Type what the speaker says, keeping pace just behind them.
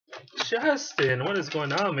Justin, what is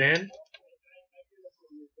going on, man?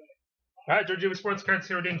 All right, Georgia Sports Cards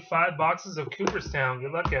here. We're doing 5 boxes of Cooperstown.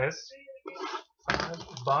 Good luck, guys. 5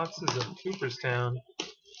 boxes of Cooperstown.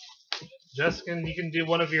 Justin, you can do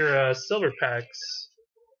one of your silver packs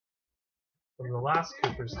from the last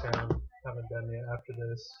Cooperstown. Haven't done yet after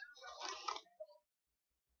this.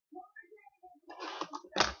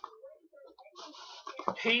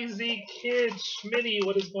 Hazy Kid Schmitty,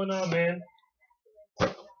 what is going on, man?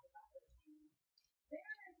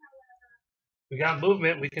 We got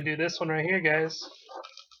movement. We can do this one right here, guys.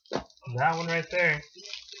 That one right there.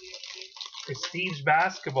 Prestige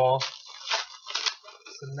Basketball.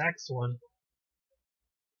 That's the next one.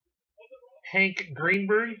 Hank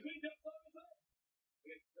Greenberg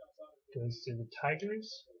goes to the Tigers.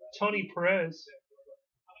 Tony Perez,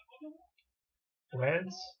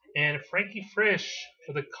 Reds. And Frankie Frisch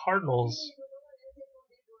for the Cardinals.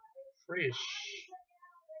 Frisch.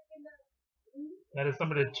 That is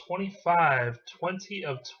number to 25. 20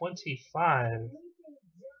 of 25.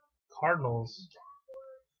 Cardinals.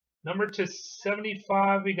 Number to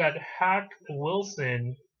 75, we got Hack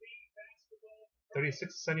Wilson.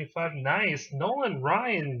 36-75. Nice. Nolan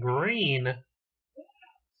Ryan Green.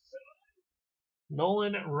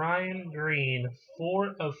 Nolan Ryan Green.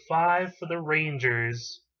 4 of 5 for the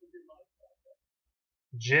Rangers.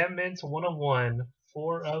 Gem Mint 101.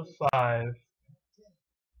 4 of 5.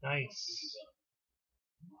 Nice.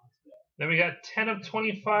 Then we got 10 of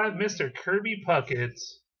 25, Mr. Kirby Puckett.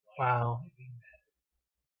 Wow.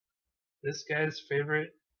 This guy's favorite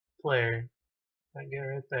player. That guy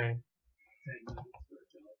right there.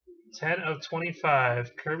 10 of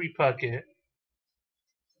 25, Kirby Puckett.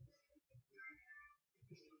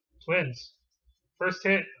 Twins. First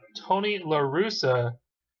hit, Tony La Russa.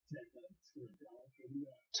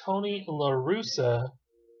 Tony La Russa.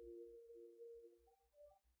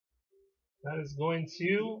 That is going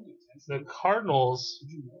to the Cardinals.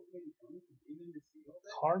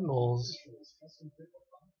 Cardinals.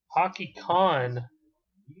 Hockey Con.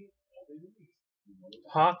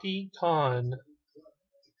 Hockey Con.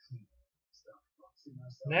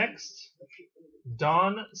 Next,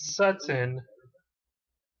 Don Sutton.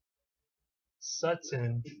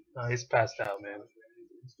 Sutton. Oh, he's passed out, man.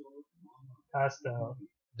 Passed out.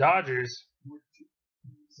 Dodgers.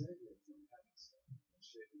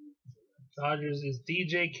 Dodgers is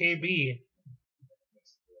DJ KB.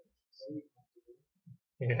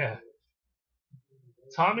 Yeah.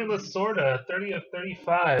 Tommy Lasorda, 30 of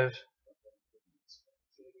 35.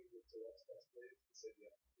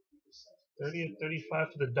 30 of 35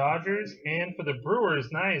 for the Dodgers. And for the Brewers,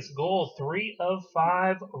 nice goal. 3 of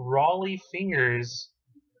 5, Raleigh Fingers.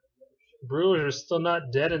 Brewers are still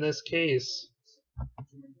not dead in this case.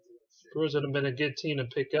 Brewers would have been a good team to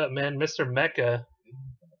pick up, man. Mr. Mecca.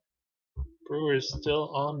 Brewers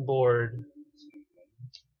still on board.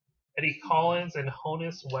 Eddie Collins and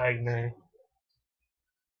Honus Wagner.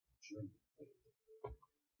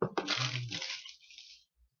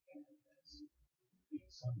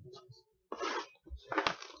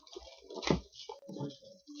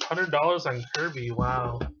 $100 on Kirby.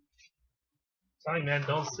 Wow. Sorry, man.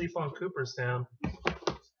 Don't sleep on Cooperstown.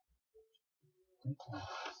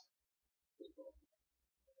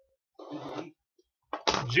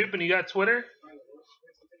 Jupin, you got Twitter?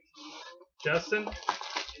 Justin?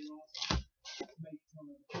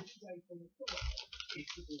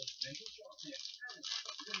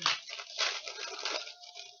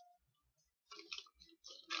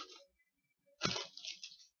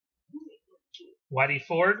 Whitey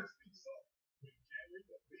Ford?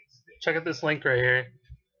 Check out this link right here.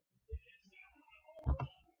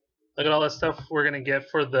 Look at all the stuff we're going to get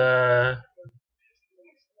for the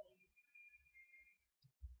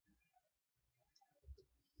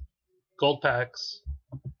gold packs.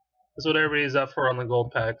 This is what everybody's up for on the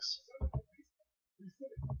gold packs.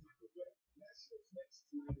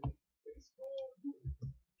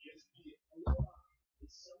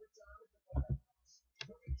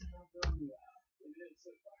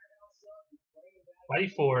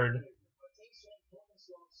 Whitey Ford.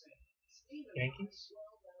 Yankees.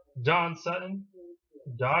 Don Sutton.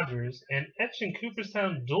 Dodgers. And Etch and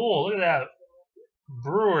Cooperstown duel. Look at that.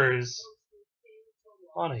 Brewers.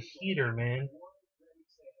 On a heater, man.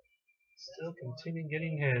 Still continue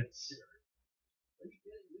getting hits.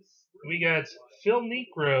 We got Phil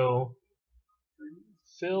Niekro.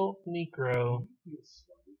 Phil Niekro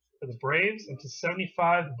for the Braves. And to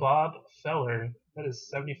 75, Bob Feller. That is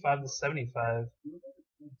 75 to 75.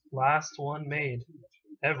 Last one made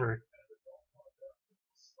ever.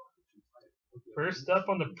 First up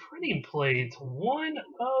on the printing plate, 1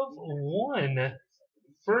 of 1.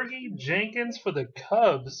 Fergie Jenkins for the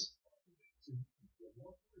Cubs.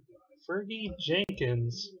 Fergie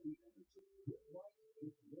Jenkins.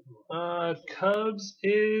 Cubs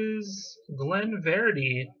is Glenn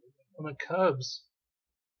Verity on the Cubs.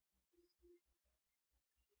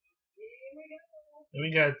 And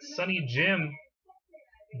we got Sonny Jim,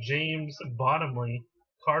 James Bottomley,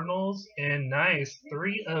 Cardinals, and nice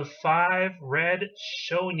 3 of 5 red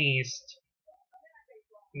Shonist.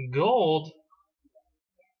 Gold,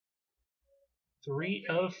 3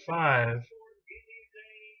 of 5.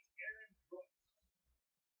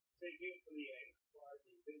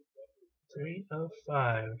 Three of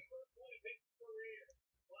 5.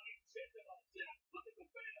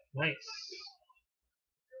 Nice.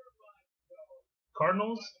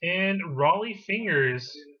 Cardinals and Raleigh Fingers.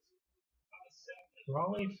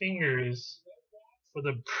 Raleigh Fingers for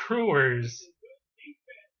the Brewers.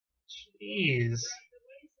 Jeez.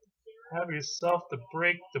 Have yourself to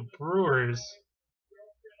break the Brewers.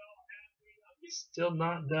 Still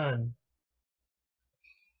not done.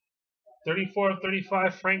 34 of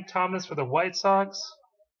 35, Frank Thomas for the White Sox.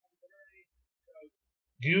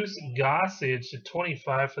 Goose Gossage to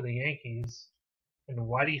 25 for the Yankees. And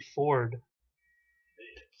Whitey Ford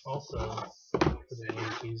also for the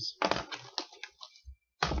Yankees.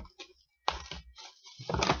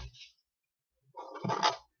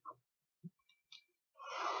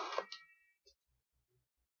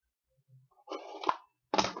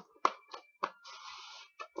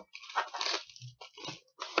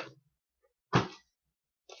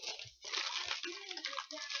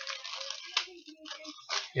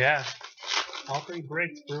 Yeah, all 3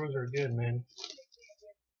 breaks. Brewers are good, man.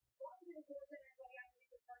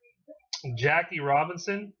 Jackie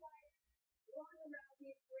Robinson.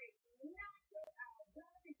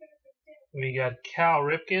 We got Cal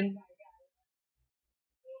Ripken.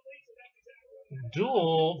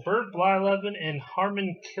 Dual Bert Blyleven and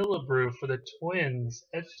Harmon Killebrew for the Twins.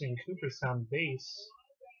 Etched in Cooperstown base.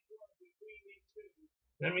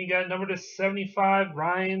 Then we got number to 75,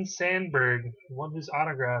 Ryan Sandberg. One whose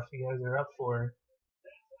autograph you guys are up for.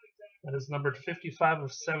 That is numbered 55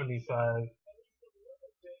 of 75.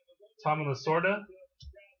 Tom Lasorda.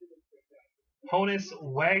 Honus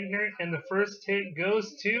Wagner, and the first hit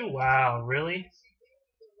goes to, wow, really?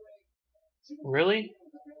 Really?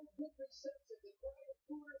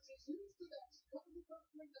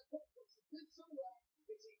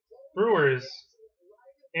 Brewers.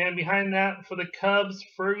 And behind that for the Cubs,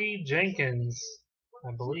 Fergie Jenkins,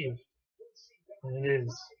 I believe. And it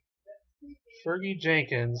is Fergie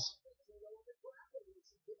Jenkins.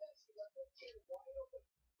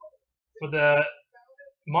 For the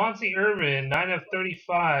Monty Irvin, 9 of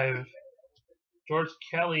 35. George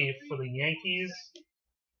Kelly for the Yankees.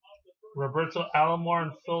 Roberto Alomar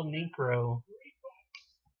and Phil Niekro.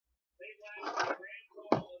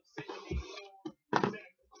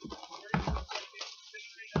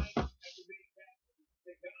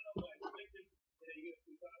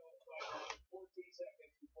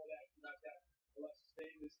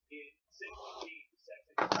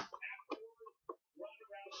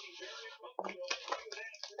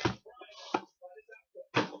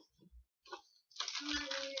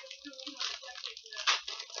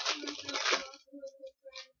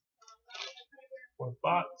 For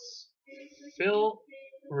Fox, Phil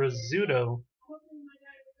Rizzuto.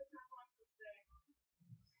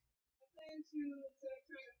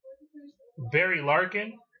 Barry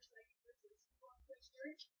Larkin.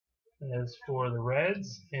 As for the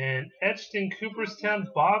Reds, and etched in Cooperstown,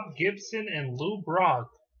 Bob Gibson and Lou Brock.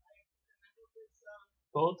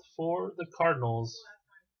 Both for the Cardinals.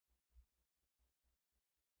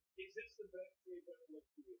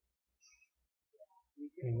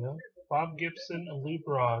 There you go. Bob Gibson and Lou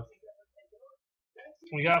Brock.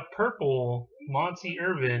 We got purple, Monty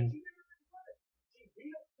Irvin.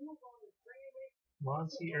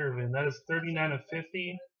 Monty Irvin, that is 39 of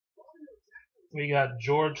 50. We got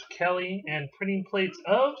George Kelly and printing plates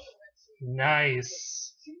of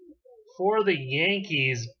nice. For the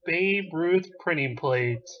Yankees, Babe Ruth printing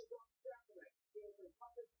plate.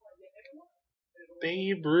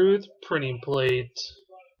 Babe Ruth printing plate.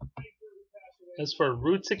 As for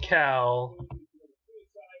Root to Cal.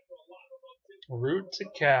 Root to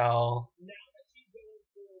Cal.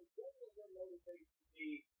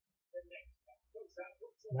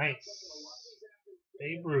 Nice.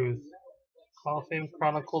 Babe Ruth. Hall of Fame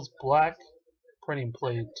Chronicles black printing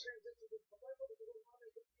plate.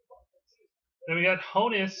 Then we got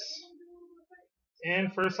Honus.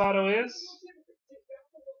 And first auto is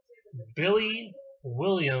Billy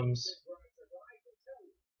Williams.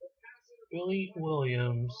 Billy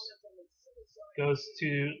Williams. goes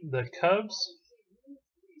to the Cubs.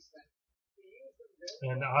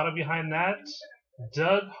 And the auto behind that,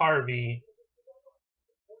 Doug Harvey.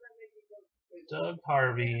 Doug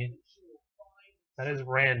Harvey. That is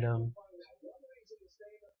random.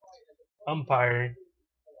 Umpire.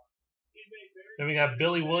 Then we got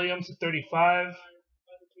Billy Williams to 35.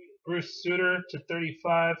 Bruce Sutter to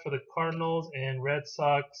 35 for the Cardinals, and Red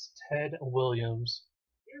Sox, Ted Williams.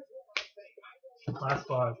 Last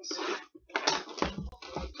box.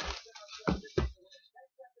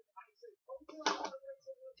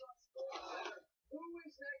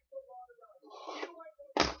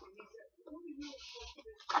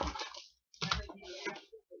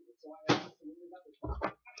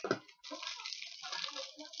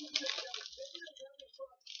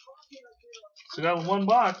 So got one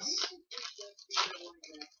box.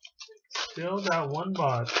 Still got one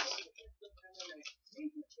box.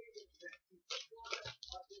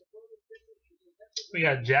 We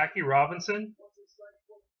got Jackie Robinson.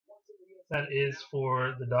 That is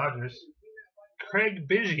for the Dodgers. Craig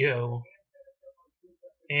Biggio.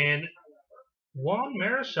 And Juan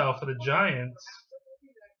Marichal for the Giants.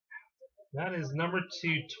 That is number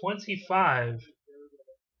 225.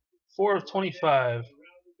 4 of 25.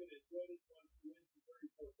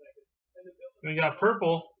 We got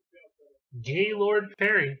purple. Gaylord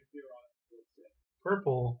Perry.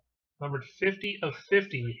 Purple. Numbered 50 of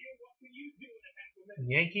 50.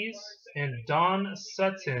 Yankees. And Don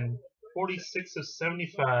Sutton. 46 of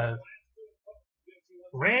 75.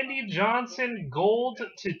 Randy Johnson, gold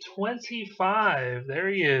to 25. There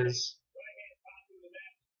he is.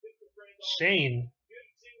 Shane.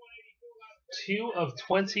 2 of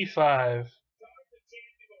 25.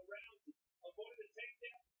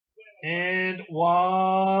 And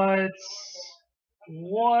what?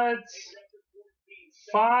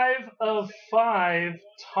 5 of 5.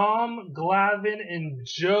 Tom Glavine and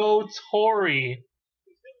Joe Torre.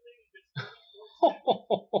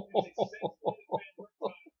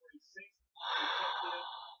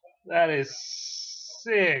 That is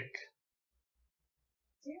sick.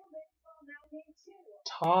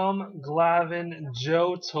 Tom Glavine,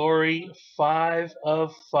 Joe Torre, 5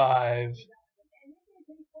 of 5.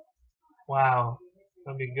 Wow,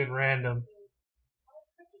 that'll be good random.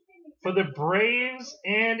 For the Braves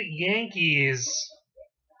and Yankees.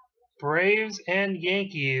 Braves and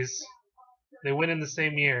Yankees. They win in the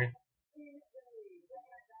same year.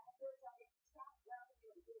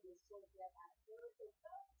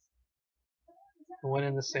 They win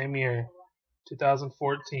in the same year.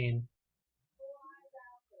 2014.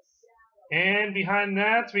 And behind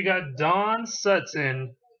that, we got Don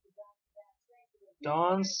Sutton.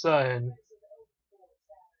 Don Sutton.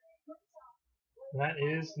 That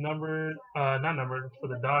is numbered, not numbered, for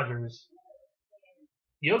the Dodgers.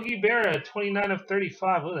 Yogi Berra, 29 of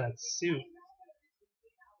 35. Look at that suit.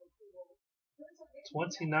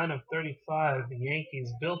 29 of 35. The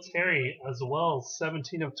Yankees. Bill Terry as well,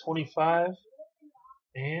 17 of 25.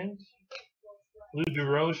 And Lou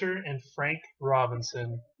DeRozier and Frank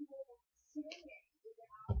Robinson.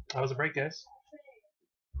 That was a break, guys.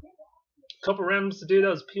 Couple randoms to do. That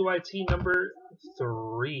was PYT number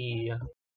 3.